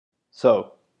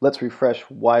So let's refresh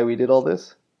why we did all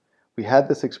this. We had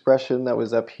this expression that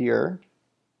was up here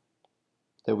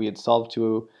that we had solved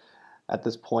to at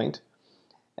this point,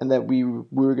 and that we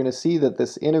were going to see that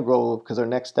this integral, because our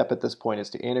next step at this point is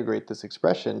to integrate this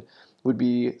expression, would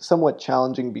be somewhat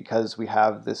challenging because we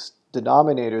have this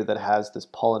denominator that has this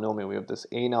polynomial. We have this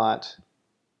a naught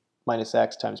minus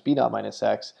x times b naught minus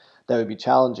x. That would be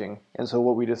challenging. And so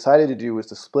what we decided to do was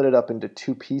to split it up into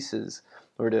two pieces,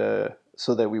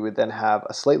 so that we would then have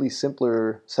a slightly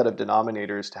simpler set of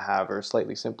denominators to have, or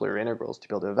slightly simpler integrals to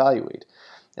be able to evaluate.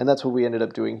 And that's what we ended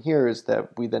up doing here, is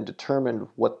that we then determined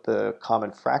what the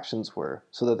common fractions were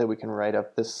so that we can write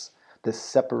up this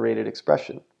separated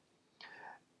expression.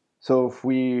 So if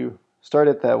we start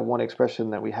at that one expression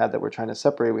that we had that we're trying to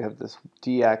separate, we have this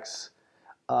dx,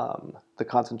 the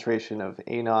concentration of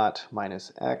a naught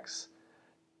minus x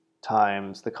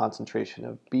times the concentration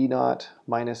of b naught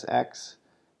minus x,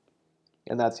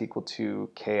 and that's equal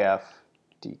to kf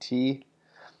dt.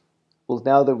 Well,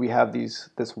 now that we have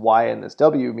this y and this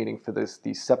w, meaning for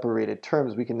these separated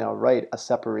terms, we can now write a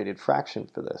separated fraction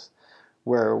for this,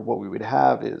 where what we would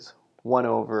have is 1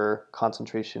 over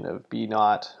concentration of b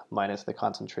naught minus the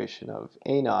concentration of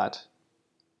a naught,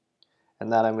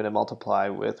 and that I'm going to multiply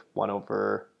with 1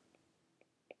 over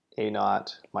a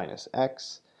naught minus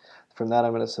x. From that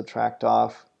I'm going to subtract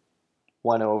off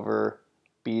 1 over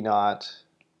b naught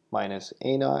minus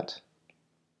a naught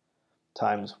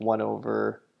times 1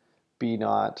 over b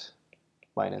naught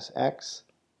minus x.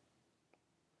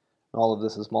 All of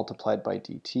this is multiplied by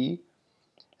dt,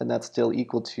 and that's still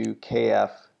equal to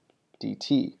kf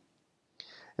dt.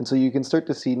 And so you can start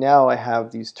to see now I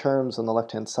have these terms on the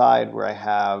left hand side where I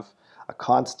have a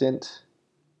constant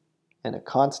and a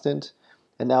constant,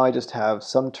 and now I just have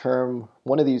some term,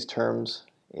 one of these terms,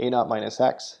 a naught minus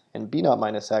x and b naught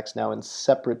minus x, now in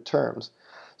separate terms,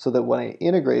 so that when I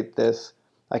integrate this,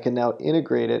 I can now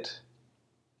integrate it,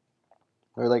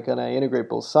 or like when I integrate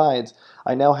both sides,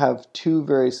 I now have two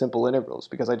very simple integrals,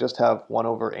 because I just have 1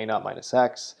 over a naught minus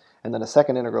x, and then a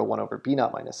second integral 1 over b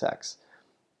naught minus x.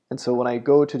 And so when I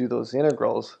go to do those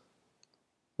integrals,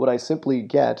 what I simply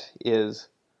get is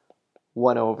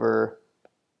 1 over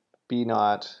b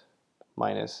naught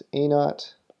minus a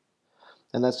naught,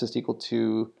 and that's just equal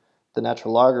to the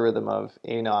natural logarithm of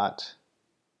a naught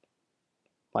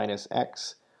minus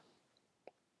x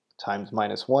times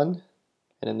minus 1.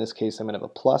 And in this case, I'm going to have a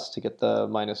plus to get the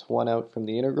minus 1 out from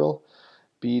the integral.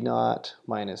 B naught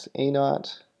minus a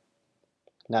naught,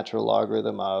 natural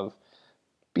logarithm of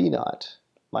b naught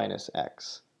minus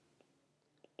x.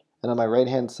 And on my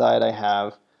right-hand side, I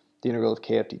have the integral of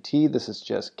kf dt. This is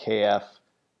just kf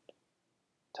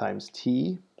times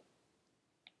t.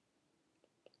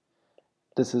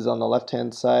 This is on the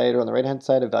left-hand side, or on the right-hand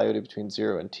side, evaluated between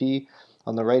 0 and t.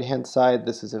 On the right-hand side,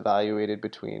 this is evaluated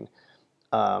between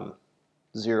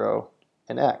 0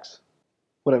 and x.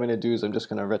 What I'm going to do is I'm just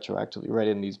going to retroactively write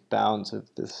in these bounds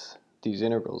of these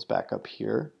integrals back up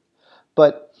here.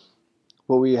 But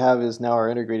what we have is now our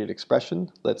integrated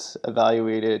expression. Let's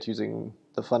evaluate it using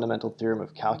the fundamental theorem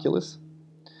of calculus.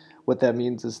 What that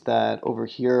means is that over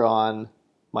here on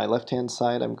my left-hand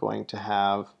side, I'm going to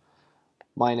have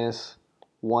minus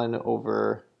 1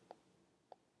 over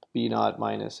b naught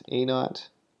minus a naught,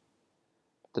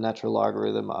 the natural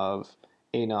logarithm of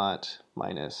a naught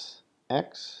minus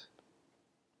x,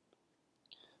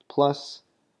 plus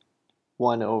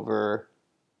 1 over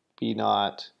b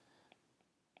naught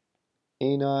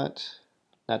a naught,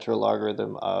 natural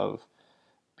logarithm of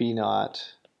b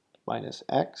naught minus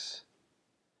x.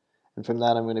 And from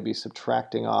that I'm going to be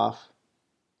subtracting off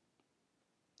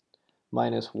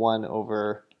minus 1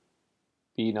 over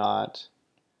b naught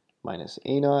minus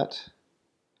a naught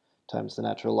times the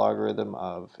natural logarithm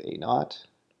of a naught,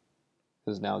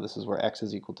 because now this is where x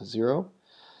is equal to 0.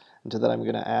 And to that I'm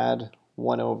going to add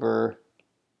 1 over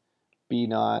b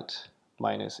naught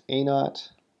minus a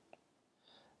naught,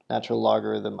 natural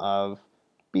logarithm of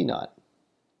b naught,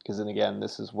 because then again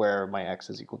this is where my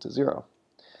x is equal to 0.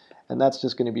 And that's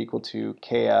just going to be equal to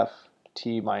kf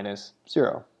t minus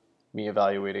 0, me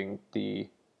evaluating the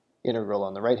integral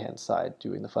on the right-hand side,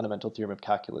 doing the fundamental theorem of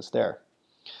calculus there.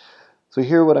 So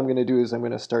here what I'm going to do is I'm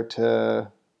going to start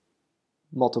to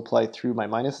multiply through my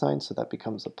minus sign, so that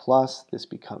becomes a plus, this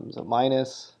becomes a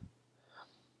minus.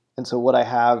 And so what I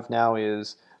have now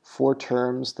is 4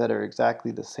 terms that are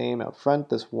exactly the same out front,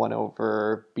 this 1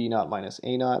 over b naught minus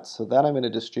a naught, so that I'm going to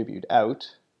distribute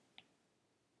out.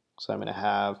 So I'm going to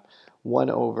have 1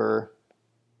 over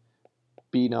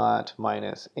b naught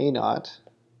minus a naught,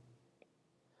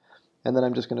 and then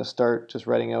I'm just going to start just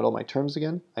writing out all my terms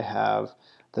again. I have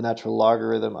the natural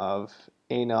logarithm of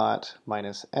a naught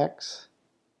minus x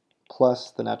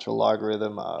plus the natural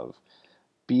logarithm of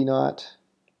b naught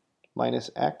minus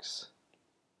x.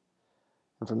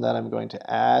 And from that I'm going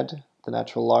to add the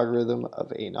natural logarithm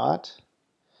of a naught.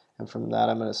 And from that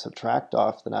I'm going to subtract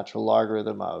off the natural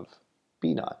logarithm of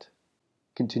b naught.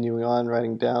 Continuing on,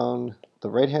 writing down the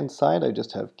right-hand side, I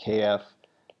just have kf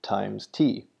times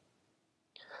t.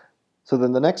 So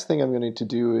then the next thing I'm going to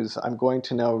do is I'm going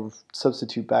to now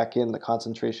substitute back in the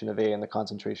concentration of A and the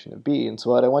concentration of B. And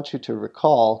so what I want you to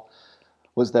recall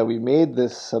was that we made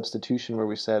this substitution where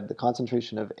we said the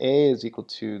concentration of A is equal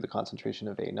to the concentration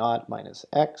of A naught minus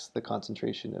x, the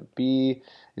concentration of B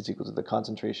is equal to the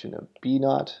concentration of B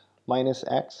naught minus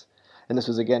x. And this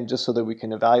was again just so that we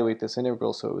can evaluate this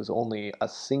integral, so it was only a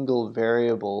single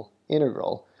variable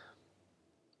integral.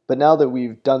 But now that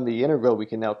we've done the integral, we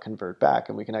can now convert back,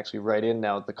 and we can actually write in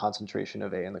now the concentration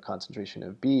of A and the concentration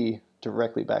of B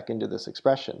directly back into this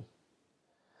expression.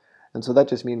 And so that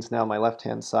just means now my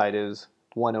left-hand side is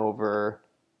 1 over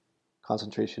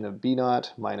concentration of B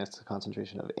naught minus the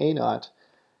concentration of A naught.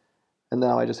 And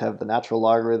now I just have the natural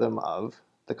logarithm of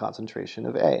the concentration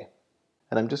of A.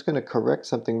 And I'm just going to correct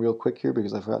something real quick here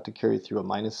because I forgot to carry through a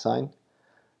minus sign.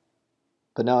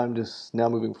 But now I'm just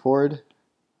moving forward.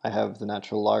 I have the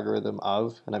natural logarithm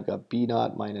of, and I've got b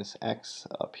naught minus x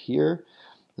up here.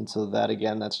 And so that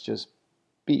again, that's just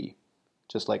b.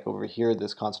 Just like over here,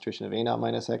 this concentration of a naught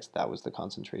minus x, that was the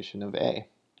concentration of A.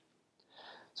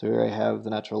 So here I have the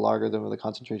natural logarithm of the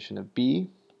concentration of B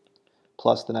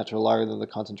plus the natural logarithm of the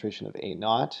concentration of A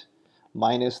naught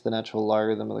minus the natural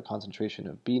logarithm of the concentration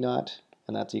of B naught,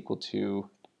 and that's equal to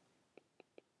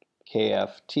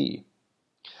kft.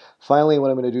 Finally, what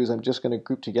I'm going to do is I'm just going to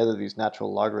group together these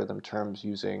natural logarithm terms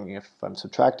using, if I'm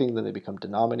subtracting, then they become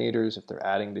denominators. If they're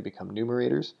adding, they become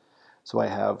numerators. So I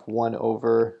have 1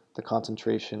 over the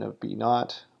concentration of B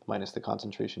naught minus the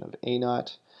concentration of A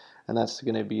naught. And that's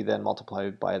going to be then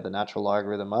multiplied by the natural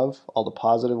logarithm of all the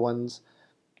positive ones.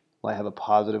 Well, I have a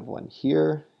positive one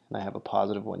here, and I have a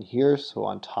positive one here. So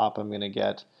on top, I'm going to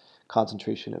get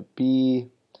concentration of B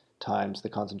times the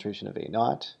concentration of A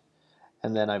naught.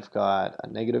 And then I've got a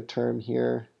negative term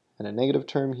here and a negative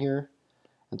term here.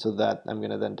 And so that I'm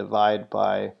going to then divide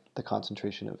by the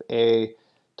concentration of A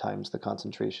times the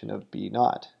concentration of B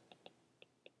naught.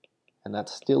 And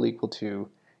that's still equal to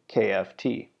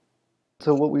kft.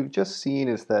 So what we've just seen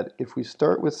is that if we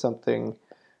start with something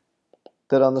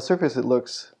that on the surface it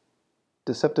looks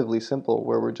deceptively simple,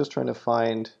 where we're just trying to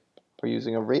find, we're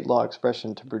using a rate law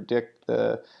expression to predict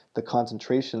the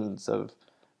concentrations of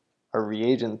our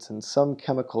reagents in some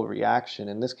chemical reaction.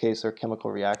 In this case, our chemical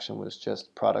reaction was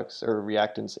just products or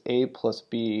reactants A plus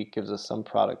B gives us some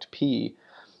product P.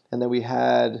 And then we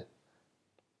had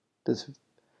this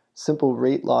simple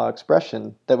rate law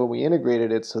expression that when we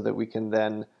integrated it so that we can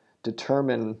then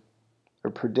determine or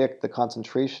predict the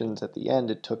concentrations at the end,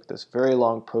 it took this very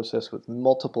long process with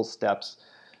multiple steps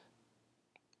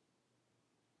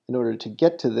in order to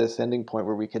get to this ending point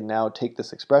where we can now take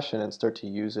this expression and start to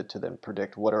use it to then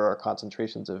predict what are our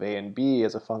concentrations of A and B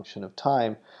as a function of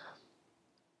time.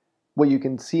 What you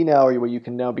can see now, or what you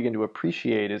can now begin to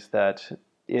appreciate, is that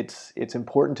it's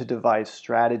important to devise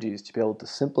strategies to be able to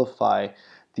simplify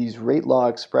these rate law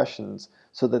expressions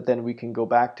so that then we can go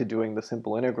back to doing the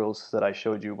simple integrals that I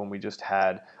showed you when we just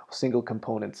had single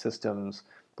component systems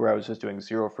where I was just doing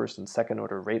 0, 1st, and 2nd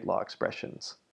order rate law expressions.